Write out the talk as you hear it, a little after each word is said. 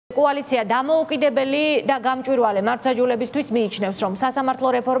კოალიცია დამოუკიდებელი და გამჭვირვალე მართლმსაჯულებისთვის მიიჩნევს, რომ სასამართლო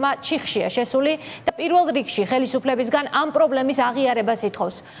რეფორმა ჩიხშია შესული და პირველ რიგში ხელისუფლებისგან ამ პრობლემის აღიარებას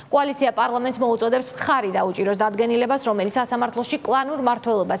ითხოვს. კოალიცია პარლამენტს მოუწოდებს მხარი დაუჭიროს დადგენილებას, რომელიც სასამართლოში კლანურ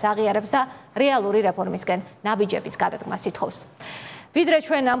მმართველობას აღიარებს და რეალური რეფორმისკენ ნაბიჯების გადადგმას ითხოვს. ვიდრე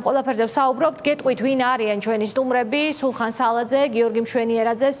ჩვენ ამ ყველაფერზე ვსაუბრობთ, გეტყვით ვინ არიან ჩვენი სტუმრები, სულხან სალაძე, გიორგი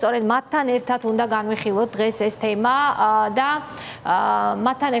მშვენიერაძე, სწორედ მათთან ერთად უნდა განვიხილოთ დღეს ეს თემა და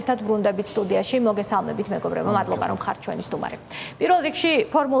მათთან ერთად ბრუნდებით სტუდიაში. მოგესალმებით მეგობრებო, მადლობა რომ ხართ ჩვენი სტუმარი. პირველ რიგში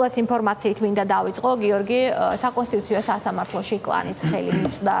ფორმულას ინფორმაციით მინდა დავიწყო, გიორგი, საკონსტიტუციო სასამართლოში კლანის ხელი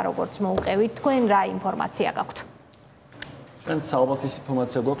მიწვდა, როგორც მოუყევით, თქვენ რა ინფორმაცია გაქვთ? ჩვენ ალბათ ის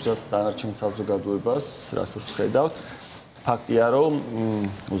ინფორმაცია გვაქვს, რაც დანარჩენ საზოგადოებას, რასაც ხედავთ. ფაქტია, რომ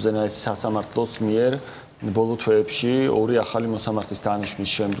უზენაესი სასამართლოს მიერ ბოლო თვეებში ორი ახალი მოსამართლის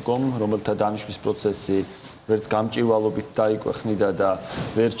დანიშვნის შემდგომ, რომელთა დანიშვნის პროცესი ვერც გამჭვირვალობით დაიკვეხნიდა და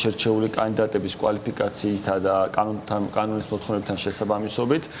ვერც შერჩეული კანდიდატების კვალიფიკაციითა და კანონის მოთხოვნებთან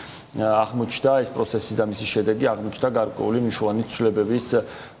შესაბამისობით აღმოჩნდა ეს პროცესი და მისი შედეგი აღმოჩნდა გარკვეული მნიშვნელოვანი ცვლილებების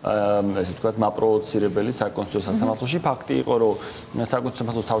ესე ვთქვათ მაპროვოცირებელი საკონსტიტუციო სასამართლოში. ფაქტი იყო, რომ საკონსტიტუციო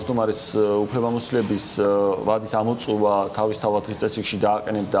სასამართლოს თავმჯდომარის უფლებამოსილების ვადის ამოწურვა თავისთავად დღის წესრიგში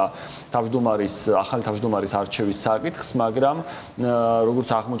დააყენებდა ახალი თავმჯდომარის არჩევის საკითხს, მაგრამ როგორც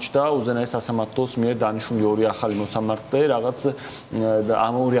აღმოჩნდა, უზენაეს სასამართლოს მიერ დანიშნული ორი ახალი მოსამართლე რაღაც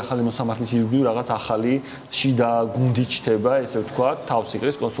ამ ორი ახალი მოსამართლის ირგვლივ რაღაც ახალი შიდა გუნდი ჩდება, ესე ვთქვათ, თავს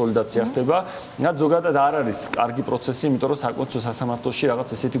იყრის კონსოლიდაცია ხდება. ზოგადად არ არის კარგი პროცესი, იმიტომ რომ საკონსტიტუციო სასამართლოში რაღაც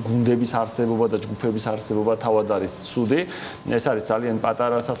ესეთი გუნდების არსებობა და ჯგუფების არსებობა თავად არის ცუდი. ეს არის ძალიან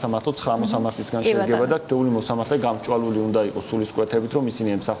პატარა სასამართლო, 9 მოსამართლისგან შედგება და თითოეული მოსამართლე გამჭვალული უნდა იყოს სულისკვეთებით, რომ ისინი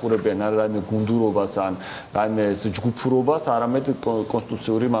ემსახურებიან არ რაიმე გუნდურობას ან რაიმე ჯგუფურობას, არამედ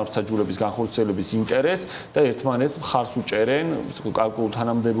კონსტიტუციური მართლმსაჯულების განხორციელების ინტერესს და ერთმანეთს მხარს უჭერენ გარკვეულ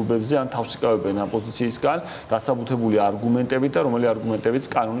თანამდებობებზე ან თავს იკავებენ ოპოზიციისგან დასაბუთებული არგუმენტებით და რომელი არგუმენტებიც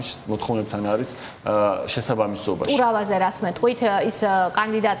კანონის მოთხოვნებთან არის შესაბამისობაში. ურავაზე რას მეტყვით, ის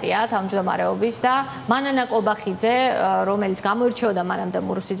კანდიდატია თავმჯდომარეობის და მანანა კობახიძე, რომელიც გამოირჩეოდა მანამდე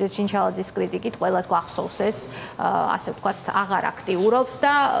მურუსიძეს ჩინჩალაძის კრიტიკით, ყველას გვახსოვს ეს, ასე ვთქვათ, აღარ აქტიურობს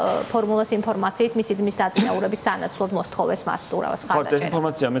და ფორმულას ინფორმაციით მისი ძმის დაწინაურების სანაცვლოდ მოსთხოვეს მას ურავას ხარდაჭერა. ეს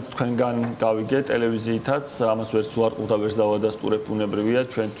ინფორმაცია მეც თქვენგან გავიგე ტელევიზიითაც, ამას ვერც უარყობ და ვერც დავადასტურებ, ბუნებრივია,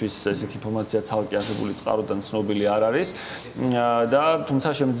 ჩვენთვის ესეთი ინფორმაცია ცალკე არსებული წყაროდან ცნობილი არ არის და თუმცა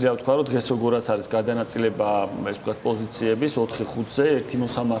შემიძლია ვთქვა, რომ დღეს როგორაც არის გადანაწილება, ეს ვთქვათ, პოზიციების 4-5-ზე ერთი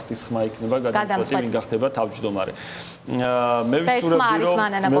მოსამართლის ხმა იქნება გადაწყვეტი, ვინ გახდება თავმჯდომარე. მე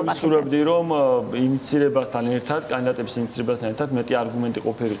ვისურვებდი, რომ ინიცირებასთან ერთად, კანდიდატების ინიცირებასთან ერთად მეტი არგუმენტი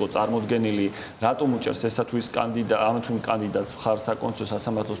ყოფილიყო წარმოდგენილი, რატომ უჭერს ესა თუ ის კანდიდატს მხარს საკონსტიტუციო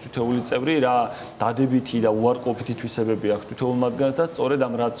სასამართლოს თითოეული წევრი, რა დადებითი და უარყოფითი თვისებები აქვს თითოეულ მათგანს და სწორედ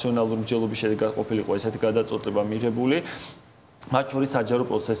ამ რაციონალური მსჯელობის შედეგად ყოფილიყო ესეთი გადაწყვეტილება მიღებული. მათ შორის საჯარო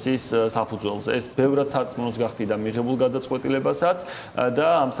პროცესის საფუძველზე. ეს ბევრად სარწმუნოს გახდიდა მიღებულ გადაწყვეტილებასაც და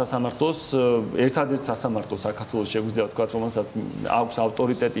ამ სასამართლოს ერთადერთ სასამართლოს საქართველოს შეგვიძლია ვთქვათ, რომელსაც აქვს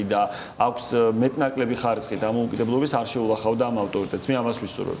ავტორიტეტი და აქვს მეტნაკლები ხარისხი დამოუკიდებლობის არ შეულახავდა ამ ავტორიტეტს. მე ამას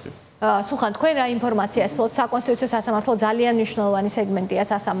ვისურვებდი. სულხან, თქვენ რა ინფორმაციას ფლობთ? საკონსტიტუციო სასამართლო ძალიან მნიშვნელოვანი სეგმენტია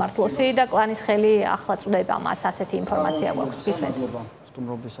სასამართლოსი და კლანის ხელი ახლა წვდება მას, ასეთი ინფორმაცია გვაქვს. გისმენთ?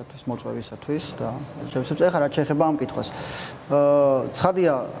 სტუმრობისათვის, მოწვევისათვის და შევსწრებ ახლა რაც შეეხება ამ კითხვას.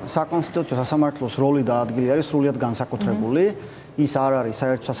 ცხადია, საკონსტიტუციო სასამართლოს როლი და ადგილი არის სრულიად განსაკუთრებული. ის არ არის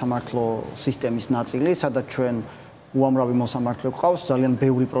საერთო სასამართლო სისტემის ნაწილი, სადაც ჩვენ უამრავი მოსამართლე გვყავს, ძალიან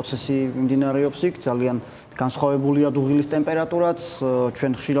ბევრი პროცესი მიმდინარეობს იქ, ძალიან განსხვავებულია დუღილის ტემპერატურაც,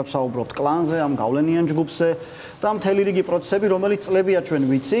 ჩვენ ხშირად ვსაუბრობთ კლანზე, ამ გავლენიან ჯგუფზე და მთელი რიგი პროცესები, რომელიც წლებია ჩვენ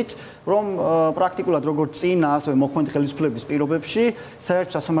ვიცით, რომ პრაქტიკულად როგორც წინა, ასევე მოქმედი ხელისუფლების პირობებში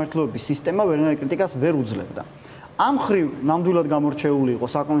საერთო სასამართლოების სისტემა ვერანაირ კრიტიკას ვერ უძლებდა. ამ ხრივ ნამდვილად გამორჩეული იყო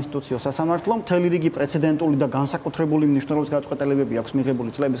საკონსტიტუციო სასამართლო, მთელი რიგი პრეცედენტული და განსაკუთრებული მნიშვნელობის გადაწყვეტილებები აქვს მიღებული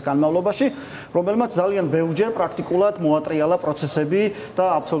წლების განმავლობაში, რომელმაც ძალიან ბევრჯერ პრაქტიკულად მოატრიალა პროცესები და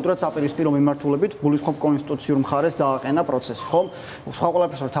აბსოლუტურად საპირისპირო მიმართულებით გულისხმობ კონსტიტუციურ მხარეს დააყენა პროცესი. ხომ? სხვა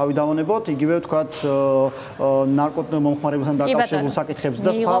ყველაფერს ვერ თავი დავანებოთ, იგივე ვთქვათ, ნარკოტიკულ მომხმარებასთან დაკავშირებულ საკითხებს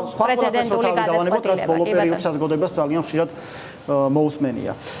და სხვა ყველაფერს ვერ თავი დავანებოთ, რაც ბოლო პერიოდში საზოგადოებას ძალიან ხშირად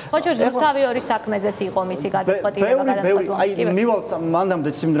მოусმენია. ხოჭორ ზუსტავი ორი საქმეზეც იყო მისი გადაწყვეტილება გადაწყვეტილება. აი მივალ მანდამდე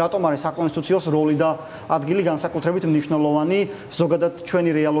რატომ არის საკონსტიტუციოს როლი და ადგილი განსაკუთრებით მნიშვნელოვანი ზოგადად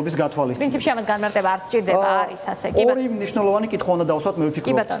ჩვენი რეალობის გათვალისწინებით. პრინციპში ამას განმარტება არ სჭირდება, არის ასე. ორი მნიშვნელოვანი კითხვა უნდა დავუსვათ, მე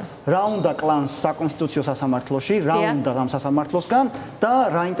ვფიქრობ. რა უნდა კლანს საკონსტიტუციო სასამართლოში, რა უნდა ამ სასამართლოსგან და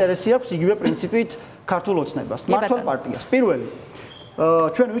რა ინტერესი აქვს იგივე პრინციპით ქართულ ოცნებას, მართლ პარტიას. პირველი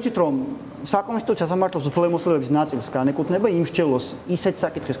ჩვენ ვიცით რომ საკონსტიტუციო სასამართლოს უფლებამოსილების ნაწილს განეკუთვნება იმსჯელოს ისეთ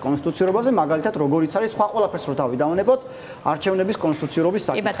საკითხის კონსტიტუციურობაზე, მაგალითად, როგორიც არის სხვა ყველაფერს რო თავი დავანებოთ არჩევნების კონსტიტუციურობის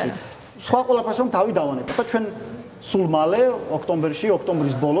საკითხი. სხვა ყველაფერს რომ თავი დავანებოთ და ჩვენ სულ მალე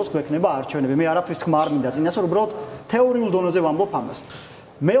ოქტომბრის ბოლოს გვექნება არჩევნები. მე არაფრის თქმა არ მინდა წინასწარ, უბრალოდ თეორიულ დონეზე ვამბობ ამას.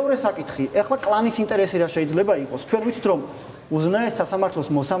 მეორე საკითხი, ეხლა კლანის ინტერესი რა შეიძლება იყოს? ჩვენ ვიცით რომ უზენაეს სასამართლოს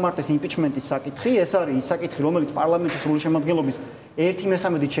მოსამართლის იმპიჩმენტის საკითხი, ეს არის ის საკითხი, რომელიც პარლამენტის სრული შემადგენლობის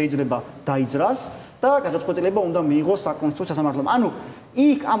 1/3 შეიძლება დაიძრას და გადაწყვეტილება უნდა მიიღოს საკონსტიტუციო სასამართლომ. ანუ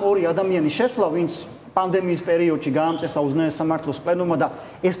იქ ამ ორი ადამიანის შესვლა, ვინც პანდემიის პერიოდში გაამწესა უზენაეს სამართლოს პლენუმმა და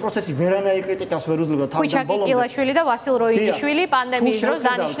ეს პროცესი ვერანაირ კრიტიკას ვერ უძლებდა თავიდან ბოლომდე. კილაშვილი და ვასილ როინიშვილი პანდემიის დროს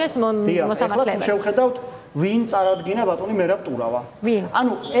დანიშნეს მოსამართლეები. ახლა შევხედავთ ვინ წარადგინა ბატონი მერაბ ტურავა.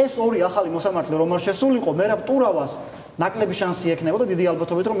 ანუ ეს ორი ახალი მოსამართლე რომ არ შესულიყო მერაბ ტურავას ნაკლები შანსი ექნებოდა დიდი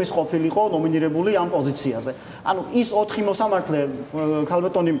ალბათობით რომ ის ყოფილიყო ნომინირებული ამ პოზიციაზე. ანუ ის 4 მოსამართლე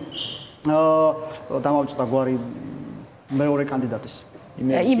ქალბატონი დამავიწყდა გვარი მეორე კანდიდატის.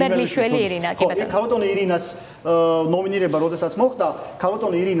 იმერლიშვილი ირინა, კი ბატონო. ქალბატონი ირინას ნომინირება როდესაც მოხდა,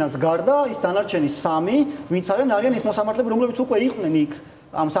 ქალბატონი ირინას გარდა ის დანარჩენი 3, ვინც არიან ის მოსამართლეები, რომლებიც უკვე იყვნენ იქ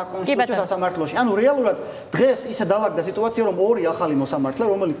ამ საკონსტიტუციო სასამართლოში. ანუ რეალურად დღეს ისე დაალაგდა სიტუაცია, რომ ორი ახალი მოსამართლე,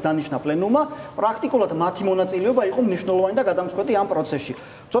 რომელიც დანიშნა პლენუმმა, პრაქტიკულად მათი მონაწილეობა იყო მნიშვნელოვანი და გადამწყვეტი ამ პროცესში.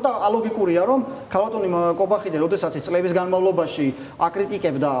 ცოტა ალოგიკურია, რომ ქალბატონი კობახიდე, როდესაც ის წლების განმავლობაში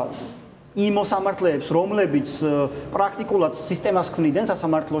აკრიტიკებდა იმ მოსამართლეებს, რომლებიც პრაქტიკულად სისტემას ქმნიდნენ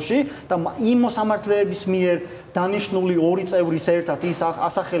სასამართლოში და იმ მოსამართლეების მიერ დანიშნული ორი წევრის ერთად ის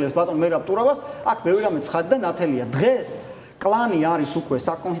ასახელებს ბატონ მერაბ ტურავას, აქ ბევრი რამე ცხადი და ნათელია. დღეს კლანი არის უკვე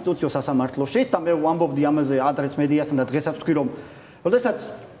საკონსტიტუციო სასამართლოშიც და მე ვამბობდი ამაზე ადრეც მედიასთან და დღესაც ვთქვი რომ როდესაც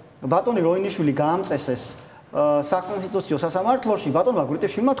ბატონი როინიშვილი გაამწესეს საკონსტიტუციო სასამართლოში ბატონმა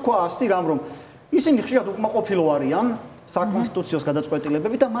გვიტეშვილმა თქვა ასეთი რამ რომ ისინი ხშირად უკმაყოფილო არიან საკონსტიტუციოს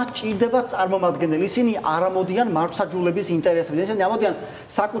გადაწყვეტილებები და მათ ჭირდება წარმომადგენელი. ისინი არ ამოდიან მართლმსაჯულების ინტერესებიდან, ისინი ამოდიან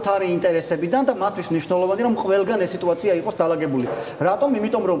საკუთარი ინტერესებიდან და მათთვის მნიშვნელოვანია რომ ყველგან ეს სიტუაცია იყოს დალაგებული. რატომ?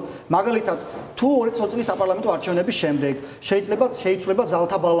 იმიტომ რომ მაგალითად თუ 2020 წლის საპარლამენტო არჩევნების შემდეგ შეიცვლება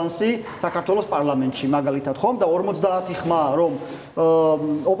ძალთა ბალანსი საქართველოს პარლამენტში მაგალითად ხომ და 50 ხმა რომ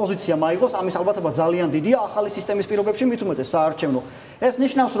ოპოზიცია მაიღოს, ამის ალბათობა ძალიან დიდია ახალი სისტემის პირობებში მით უმეტეს საარჩევნო. ეს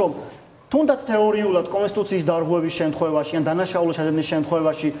ნიშნავს რომ თუნდაც თეორიულად კონსტიტუციის დარღვევის შემთხვევაში ან დანაშაულო შეტანის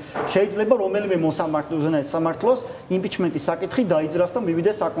შემთხვევაში შეიძლება რომელიმე მოსამართლეს სამართლოს იმპიჩმენტის საკითხი დაიძრას და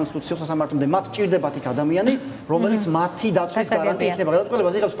მივიდეს საკონსტიტუციო სასამართლომდე. მათ ჭირდებათ იქ ადამიანი, რომელიც მათი დაცვის გარანტია იქნება.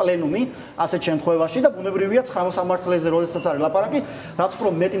 გადაწყვეტილებას იღებს პლენუმი ასეთ შემთხვევაში და ბუნებრივია 9 მოსამართლეზე როდესაც არის ლაპარაკი, რაც უფრო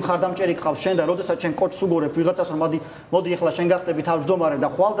მეტი მხარდამჭერი გყავს შენ და როდესაც შენ კოჭს უგორებ ვიღაცას რომ მოდი ახლა შენ გახდები თავმჯდომარე და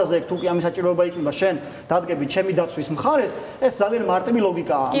ხვალდაზე თუ კი ამის საჭიროება იქნება შენ დადგები ჩემი დაცვის მხარეს, ეს ძალიან მარტივი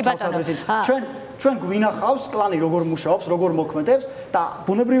ლოგიკაა. ჩვენ გვინახავს კლანი როგორ მუშაობს, როგორ მოქმედებს და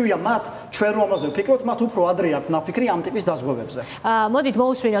ბუნებრივია მათ ჩვენ რომ ამაზე ვფიქრობთ, მათ უფრო ადრე აქვს ნაფიქრი ამ ტიპის დაზღვევებზე. მოდით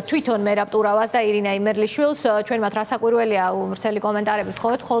მოусვინოთ თვითონ მერაბ ტურავას და ირინა იმერლიშვილს, ჩვენ მათ რასაკვირველია ვრცელი კომენტარები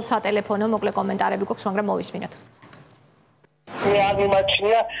ვთხოვეთ, ხოლმე სატელეფონო მოკლე კომენტარები გვაქვს, მაგრამ მოვისმინოთ. მე არ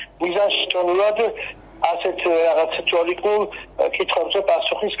მიმაჩნია მიზანშეწონილად ასეთ რაღაც თეორიკულ კითხვებზე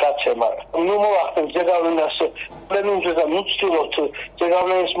პასუხის გაცემა. ნუ მოახდენთ ზეგავლენას პლენუმზე და ნუ ცდილობთ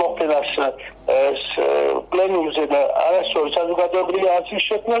ზეგავლენის მოხდენას პლენუმზე და არასწორი საზოგადოებრივი აზრის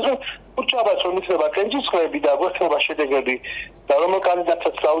შექმნაზე, უჭირავს რომ იქნება კენჭისყრები და გვექნება შედეგები და რომ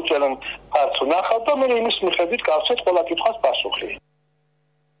კანდიდატებს გაუჭერენ არც ნახავთ და მე იმის მიხედვით გავცეთ ყველა კითხვას პასუხი.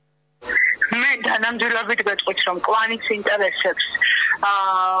 მე თანამდებობით გეტყვით რომ კლანის ინტერესებს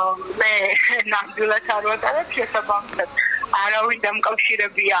მე ნამდვილად არ ვატარებ შესაბამისად არავინ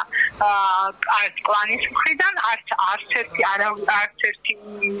დამკავშირებია არც კლანის მხრიდან არც ერთი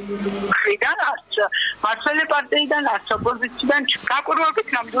მხრიდან არც მართლმსაჯულების პარტიიდან არც ოპოზიციიდან გაკვირვებით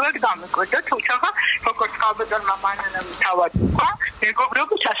ნამდვილად გამეკვეთა თუმცა როგორც ქალბატონმა მანანამ თავად თქვა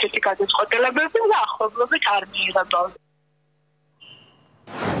მეგობრობით ასეთი გადაწყვეტილებები და ახლობლობით არ მიიღება.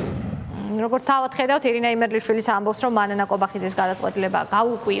 როგორც თავად ხედავთ, ირინა იმერლიშვილის ამბობს, რომ მანანა კობახიძის გადაწყვეტილება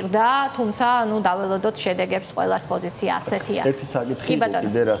გაუკვირდა, თუმცა, დაველოდოთ შედეგებს ყველას პოზიცია ასეთია. ერთი საკითხი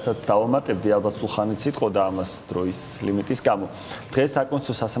კიდე რასაც დავამატებდი, ალბათ სულხანიც იტყოდა ამას დროის ლიმიტის გამო. დღეს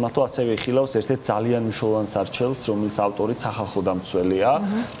საკონსტიტუციო სასამართლო ასევე იხილავს ერთ-ერთ ძალიან მნიშვნელოვან სარჩელს, რომლის ავტორიც სახალხო დამცველია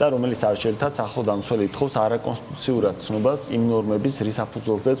და რომელიც სარჩელთან სახალხო დამცველი ითხოვს არაკონსტიტუციურად ცნობას იმ ნორმების, რის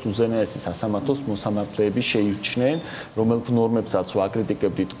საფუძველზეც უზენაესი სასამართლოს მოსამართლეები შეირჩნენ, რომელ ნორმებსაც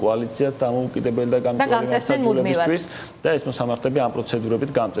ვაკრიტიკებდით კოალიციას დამოუკიდებელი და გამწვავი მართლმსაჯულებისთვის და ეს მოსამართლეები ამ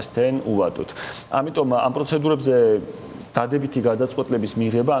პროცედურებით გამწესდნენ უვადოდ. ამიტომ ამ პროცედურებზე დადებითი გადაწყვეტილების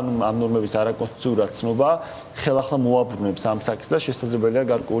მიღება, ანუ ამ ნორმების არაკონსტიტუციურად ცნობა ხელახლა მოაბრუნებს ამ საკითხს და შესაძლებელია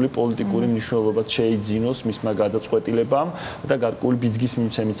გარკვეული პოლიტიკური მნიშვნელობაც შეიძინოს მისმა გადაწყვეტილებამ და გარკვეული ბიძგის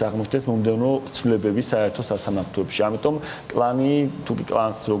მიმცემიც აღმოჩნდეს მომდევნო ცვლილებების საერთო სასამართლოებში. ამიტომ კლანი, თუ კი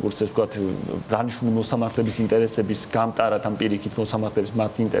კლანს როგორც ეს ვთქვათ, დანიშნული მოსამართლების ინტერესების გამტარად, ამ პირიქით მოსამართლების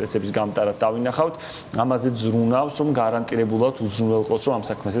მათი ინტერესების გამტარად დავინახავთ, ამაზე ზრუნავს, რომ გარანტირებულად უზრუნველყოს, რომ ამ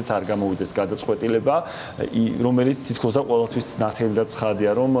საქმესაც არ გამოვიდეს გადაწყვეტილება, რომელიც თითქოს და ყოველთვის ნათელი და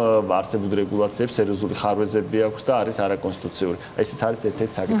ცხადია, რომ არსებულ რეგულაციებს სერიოზული ხარვეზები აქვს და არის არაკონსტიტუციური. ესეც არის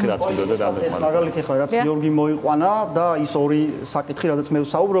ერთ-ერთი საკითხი, რაც კიდევ დამეკმაყოფილება. ეს მაგალითი ხო, რაც გიორგი მოიყვანა და ის ორი საკითხი, რადგან მე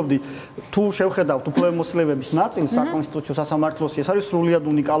ვსაუბრობდი, თუ შევხედავთ უფლებამოსილების ნაწილს საკონსტიტუციო სასამართლოში, ეს არის სრულიად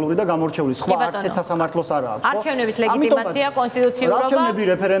უნიკალური და გამორჩეული. სხვა არცერთ სასამართლოს არ აქვს. არჩევნების ლეგიტიმაცია, კონსტიტუციურობა, არჩევნები,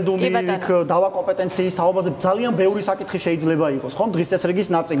 რეფერენდუმი, დავა კომპეტენციის თაობაზე ძალიან ბევრი საკითხი შეიძლება იყოს, ხო? დღის წესრიგის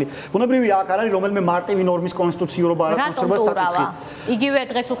ნაწილი. ბუნებრივია, აქ არ არის რომელიმე მარტივი ნორმის კონსტიტუციურობა არაკონსტიტუციურობა საკითხი. იგივე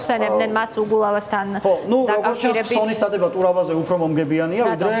დღეს უხსენებდნენ მას უგულავასთან დაკავშირებით. სონის დადება ტურავაზე უფრო მომგებიანია,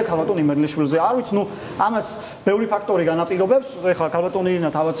 ვიდრე ქალბატონ იმერლიშვილზე. არ ვიცი, ამას ბევრი ფაქტორი განაპირობებს. ეხლა ქალბატონ ირინა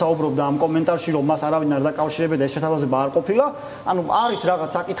თავად საუბრობდა ამ კომენტარში, რომ მას არავინ არ დაკავშირებდა, ეს შეთავაზება არ ყოფილა. ანუ არის რაღაც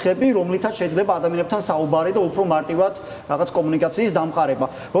საკითხები, რომლითაც შეიძლება ადამიანებთან საუბარი და უფრო მარტივად რაღაც კომუნიკაციის დამყარება.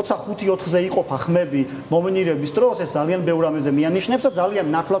 როცა 5-4-ზე იყოფა ხმები ნომინირების დროს, ეს ძალიან ბევრ ამაზე მიანიშნებს და ძალიან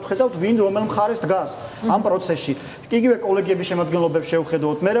ნათლად ხედავთ, ვინ რომელ მხარეს დგას ამ პროცესში. იგივე კოლეგიების შემადგენლობებს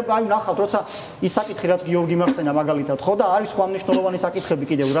შევხედოთ. მე აი ნახავთ, როცა ის საკითხი, რაც გიორგი მახსენა მაგალითად, ხო და არის სხვა მნიშვნელოვანი საკითხები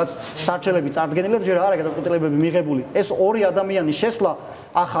კიდევ, რაც სარჩელები წარდგენილი და ჯერ არა გადაწყვეტილებები მიღებული. ეს ორი ადამიანის შესვლა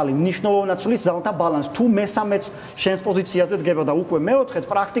ახალი მნიშვნელოვნად ცვლის ძალთა ბალანსს. თუ მესამეც შენს პოზიციაზე დგება და უკვე მეოთხეც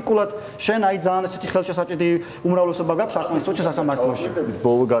პრაქტიკულად შენ აი ძალიან ესეთი ხელშესაჭირი უმრავლესობა გაქვს საკონსტიტუციო სასამართლოში.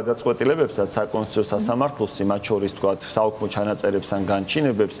 ბოლო გადაწყვეტილებებსაც საკონსტიტუციო სასამართლოში, მათ შორის თქვათ საუქმო ჩანაწერებს ან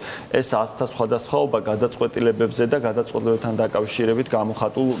განჩინებებს, ეს ასთა სხვადასხვაობა გადაწყვეტილებებზე და გადაწყვეტილებებთან დაკავშირებით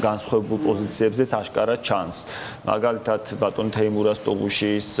გამოხატულ განსხვავებულ პოზიციებზეც აშკარად ჩანს. მაგალითად, ბატონ თეიმურას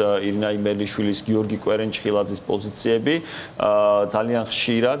ტოღუშის, ირინა იმერლიშვილის, გიორგი კვერენჭხილაძის პოზიციები ძალიან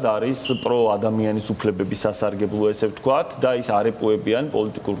ხშირად არის პრო-ადამიანის უფლებების სასარგებლო, ესე ვთქვათ, და ის არეპუებიან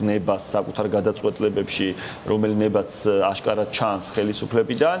პოლიტიკურ ნებას საკუთარ გადაწყვეტილებებში, რომელი ნებაც აშკარად ჩანს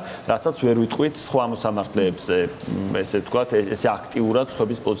ხელისუფლებიდან, რასაც ვერ ვიტყვით სხვა მოსამართლეებზე, ესე ვთქვათ, ესე აქტიურად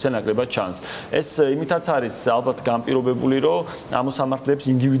სხვების პოზიცია ნაკლებად ჩანს. ეს იმითაც არის ალბათ განპირობებული, რომ ამ მოსამართლეებს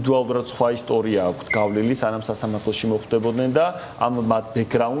ინდივიდუალურად სხვა ისტორია აქვთ გავლილი, სანამ სასამართლოში მოხვდებოდნენ და ამ მათ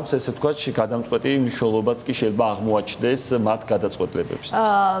ბექგრაუნდს, ესე ვთქვათ, გადამწყვეტი მნიშვნელობაც კი შეიძლება აღმოაჩნდეს მათ გადაწყვეტილებებში.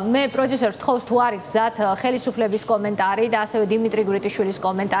 მე პროდიუსერს თხოვს, თუ არის მზად ხელისუფლების კომენტარი და ასევე დიმიტრი გვრიტიშვილის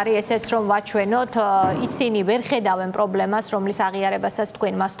კომენტარი, ესეც რომ ვაჩვენოთ, ისინი ვერ ხედავენ პრობლემას, რომლის აღიარებასაც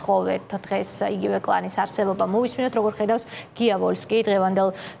თქვენ მას თხოვეთ დღეს იგივე კლანის არსებობა. მოვისმინოთ, როგორ ხედავს გია ვოლსკი დღევანდელ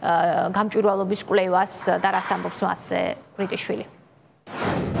გამჭვირვალობის კვლევას და რას ამბობს მასზე გვრიტიშვილი.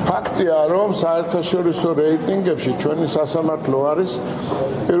 ფაქტია, რომ საერთაშორისო რეიტინგებში ჩვენი სასამართლო არის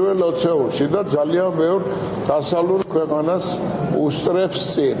პირველ 20-ში და ძალიან ბევრ დასავლურ ქვეყანას უსწრებს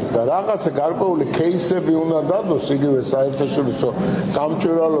წინ და რაღაცა გარკვეული кейსები უნდა დადოს იგივე საერთაშორისო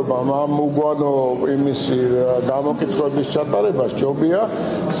გამჭვირვალობამ ამ უგვანო იმის გამოკითხვების ჩატარებას ჯობია,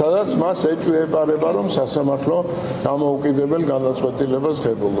 სადაც მას ეჭვიებარება, რომ სასამართლო დამოუკიდებელ გადაწყვეტილებას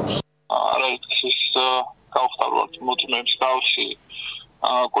ღებულობს. არის გავხსნათ მოწმეების გავსი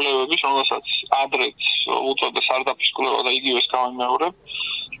კვლევების, რომელსაც ადრეც უწოდეს სარდაფის კვლევა და იგივეს გამიმეორებ.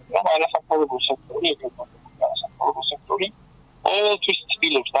 და არასამთავრობო სექტორი ყოველთვის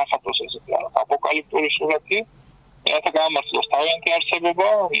ცდილობს დახატოს ესეთი აპოკალიფტური სურათი, რათა გაამართლოს თავიანთი არსებობა,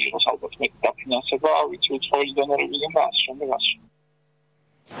 იყოს ალბათ მეტი დაფინანსება, ვიცი უცხოელი დონორებიდან და ასე შემდეგ.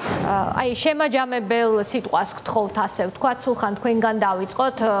 აი შემაჯამებელ სიტყვას გთხოვთ, ასე ვთქვათ, სულხან, თქვენგან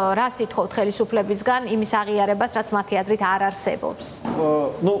დავიწყოთ, რა სიტყვით ხელისუფლებისგან იმის აღიარებას, რაც მათი აზრით არ არსებობს.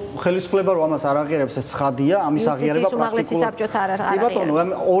 ხელისუფლება რომ ამას არ აღიარებს, ეს ცხადია, ამის აღიარება პრაქტიკულად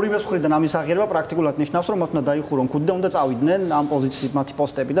ორივე მხრიდან ამის აღიარება პრაქტიკულად ნიშნავს, რომ მათ უნდა დაიხურონ ქუდი და უნდა წავიდნენ ამ პოზიციით მათი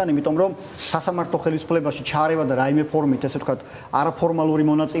პოსტებიდან, იმიტომ რომ სასამართლო ხელისუფლებაში ჩარევა და რაიმე ფორმით, ესე ვთქვათ, არაფორმალური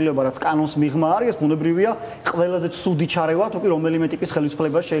მონაწილეობა, რაც კანონს მიღმა არის, ეს ბუნებრივია ყველაზე ცუდი ჩარევა, თუ კი რომელიმე ტიპის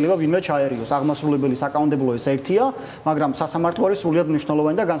ხელისუფლება შეიძლება ვინმე ჩაერიოს. აღმასრულებელი საკანონმდებლო ეს ერთია, მაგრამ სასამართლო არის სრულიად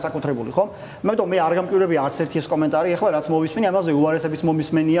მნიშვნელოვანი და განსაკუთრებული, ხო? მე არ გამკვირვებია არც ერთი ეს კომენტარი, ეხლა რაც მოვისმენი, ამაზე უარესებიც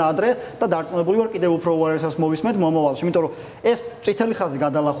მომისმენია ადრე და დარწმუნებული ვარ კიდევ უფრო უარესებს მოვისმენთ მომავალში, იმიტომ რომ ეს წითელი ხაზი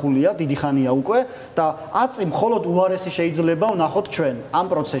გადალახულია, დიდი ხანია უკვე და აწი მხოლოდ უარესი შეიძლება ვნახოთ ჩვენ ამ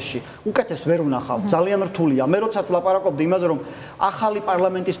პროცესში. უკეთეს ვერ ვნახავ, ძალიან რთულია. მე როდესაც ვლაპარაკობდი იმაზე, რომ ახალი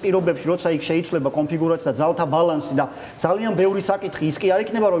პარლამენტის პირობებში, როცა იქ შეიცვლება კონფიგურაცია და ძალთა ბალანსი და ძალიან ბევრი საკითხი, ის კი არ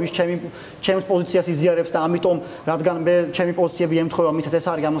იქნება, რომ რომ ის ჩემს პოზიციას იზიარებს და ამიტომ რადგან მე ჩემი პოზიციები ემთხვევა მისას ეს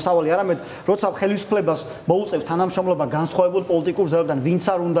არის გამოსავალი, არამედ როცა ხელისუფლებას მოუწევს თანამშრომლობა განსხვავებულ პოლიტიკურ ძალებთან, ვინც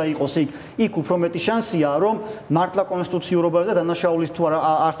არ უნდა იყოს იქ უფრო მეტი შანსია, რომ მართლა კონსტიტუციურობაზე და დანაშაულის თუ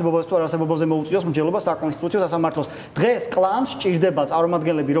არსებობაზე თუ არ არსებობაზე მოუწიოს მსჯელობა საკონსტიტუციო სასამართლოს. დღეს კლანს სჭირდება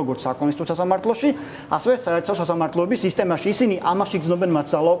წარმომადგენლები როგორც საკონსტიტუციო სასამართლოში, ასევე საერთო სასამართლოების სისტემაში. ისინი ამაში გრძნობენ მათ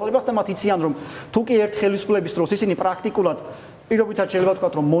ძალაუფლებას და მათ იციან, რომ თუ კი ერთ ხელისუფლების დროს ისინი პრაქტიკულად პირობითად შეიძლება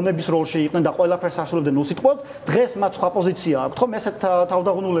ვთქვათ, რომ მონების როლში იყვნენ და ყველაფერს ასრულებდნენ უსიტყვოდ, დღეს მათ სხვა პოზიცია აქვთ, ხომ ესეთ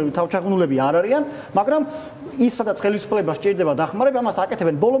თავჩაღუნულები არ არიან, მაგრამ ის სადაც ხელისუფლება სჭირდება დახმარება, ამას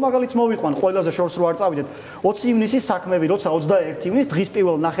აკეთებენ. ბოლო მაგალითს მოვიყვან, ყველაზე შორს რო არ წავიდეთ. 20 ივნისის საქმეები, როცა 21 ივნისს დღის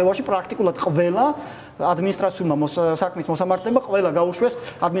პირველ ნახევარში პრაქტიკულად ყველა ადმინისტრაციულმა საქმის მოსამართლეებმა ყველა გაუშვეს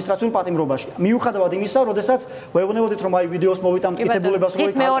ადმინისტრაციულ პატიმრობაში. მიუხედავად იმისა, როდესაც ვეუბნებოდით, რომ აი ვიდეოს მოვიტან მტკიცებულებას რო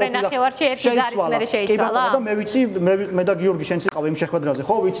ის მეორე ნახევარში ერთი ზარის მერე შეიცვალა. და მე ვიცი, მე და გიორგი შენც იყავ იმ შეხვედრაზე,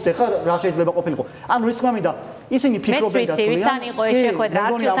 ხო, ვიცით ახლა რა შეიძლება ყოფილიყო. ანუ ის თქმა მინდა, ისინი ფიქრობენ და თვლიან. ვისთან იყო ეს შეხვედრა?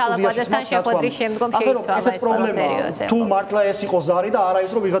 არჩილ თალაგვაძესთან შეხვედრის შემდგომ შეიცვალა ეს პრობლემა. თუ მართლა ეს იყო ზარი და არა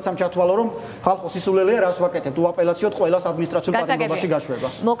ის რომ ვიღაცამ ჩათვალო, რომ ხალხო სისულელეა, რას ვაკეთებთ? უაპელაციოდ ყველას ადმინისტრაციულ პატიმრობაში გაშვება.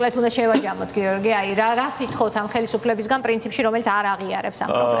 მოკლედ უნდა შევაჯამოთ გიორგი, აი რა სიტყვით ამ ხელისუფლებისგან პრინციპში რომელიც არ აღიარებს ამ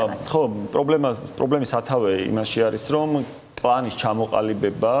პრობლემას. ხო, პრობლემის სათავე იმაში არის, რომ კლანის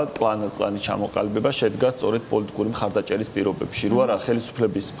ჩამოყალიბება შედგა სწორედ პოლიტიკური მხარდაჭერის პირობებში. რო არა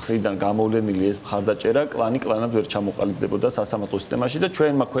ხელისუფლების მხრიდან გამოვლენილი ეს მხარდაჭერა, კლანად ვერ ჩამოყალიბდებოდა სასამართლო სისტემაში და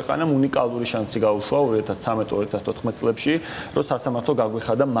ჩვენმა ქვეყანამ უნიკალური შანსი გაუშვა 2013-2014 წლებში, რომ სასამართლო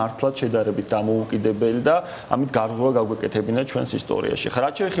გაგვეხადა მართლაც შედარებით დამოუკიდებელი და ამით გარღვევა გაგვეკეთებინა ჩვენს ისტორიაში. ხა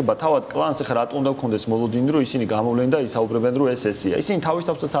რაც შეეხება თავად კლანს, ხა რატომ უნდა გქონდეს მოლოდინი, რომ ისინი გამოვლენ და ისაუბრებენ, რომ ეს ესეა. ისინი თავის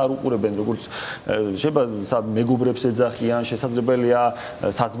თავსაც არ უყურებენ, როგორც შეიძლება მეგობრებს ეძახიან, შესაძლებელია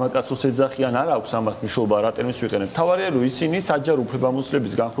საძმაკაცოს ეძახიან, არ აქვს ამას მნიშვნელობა, რა ტერმინს ვიყენებთ. თავარია, რომ ისინი საჯარო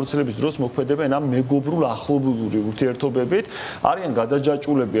უფლებამოსილების განხორციელების დროს მოქმედებენ ამ მეგობრულ ახლობლური ურთიერთობებით, არიან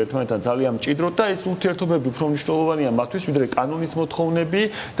გადაჯაჭულები ერთმანეთთან ძალიან მჭიდროდ და ეს ურთიერთობები უფრო მნიშვნელოვანია მათთვის, ვიდრე კანონის მოთხოვნები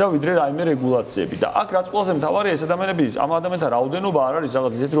და ვიდრე რაიმე რეგულაციები. და აქ რაც ყველაზე მთავარია, ეს ადამიანები, ამ ადამიანთა რაოდენობა არ არის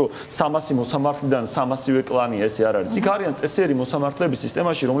რაღაც ისეთ, რომ 300 მოსამართლიდან 300-ვე კლანია, ესე არ არის. იქ არიან წესიერი მოსამართლეების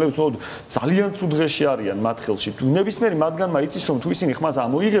სისტემაში, რომლებიც ძალიან ცუდ დღეში არიან მათ ხელში. ნებისმიერი მათგანმა იცის, რომ თუ ისინი ხმას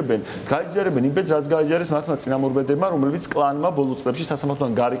ამოიღებენ, გაიზიარებენ იმედს, რაც გაიზიარეს მათმა წინამორბედებმა, რომლებიც კლანმა ბოლო წლებში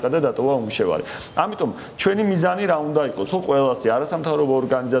სასამართლოდან გარიყა და დატოვა უმუშევარი. ამიტომ ჩვენი მიზანი რა უნდა იყოს? ხო, ყველასი არასამთავრობო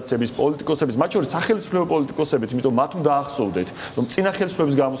ორგანიზაციების, პოლიტიკოსების, მათ შორის სახელმწიფო პოლიტიკოსებით, იმიტომ მათ უნდა ახსოვდეთ, რომ წინა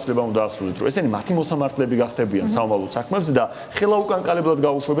ხელისუფლების გამოსვლება უნდა ახსოვდეთ, რომ ესენი მათი მოსამართლეები გახდებიან საომავლო საქმეებზე და ხელაუკანკალებლად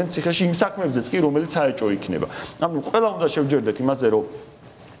გაუშვებენ ციხეში იმ საქმეებზეც კი, რომელიც საეჭვო იქნება. ანუ ყველა უნდა შევჯერდეთ იმაზე, რომ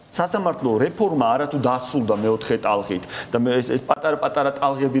სასამართლო რეფორმა არათუ დასრულდა მეოთხე ტალღით და ეს პატარა-პატარა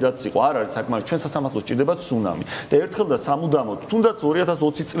ტალღები რაც იყო არ არის საკმარისი. ჩვენ სასამართლოს ჭირდება ცუნამი და ერთხელ და სამუდამოდ თუნდაც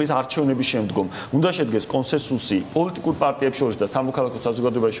 2020 წლის არჩევნების შემდგომ უნდა შედგეს კონსენსუსი პოლიტიკურ პარტიებს შორის და სამოქალაქო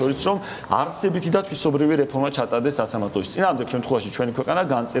საზოგადოებას შორის, რომ არსებითი და თვისობრივი რეფორმა ჩატარდეს სასამართლოში. წინააღმდეგ შემთხვევაში ჩვენი ქვეყანა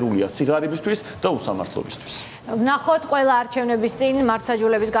განწერულია სიღარიბისთვის და უსამართლობისთვის. ვნახოთ ყველა არჩევნების წინ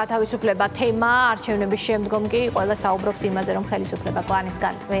მართლმსაჯულების გათავისუფლება თემა, არჩევნების შემდგომ კი ყველა საუბრობს იმაზე, რომ ხელისუფლება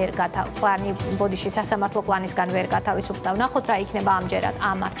კლანისგან კლანი ბოდიში სასამართლო კლანისგან ვერ გათავისუფლდა. ვნახოთ რა იქნება ამჯერად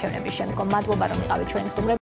ამ არჩევნების შემდგომ. მადლობა რომ იყავით ჩვენი სტუმრები.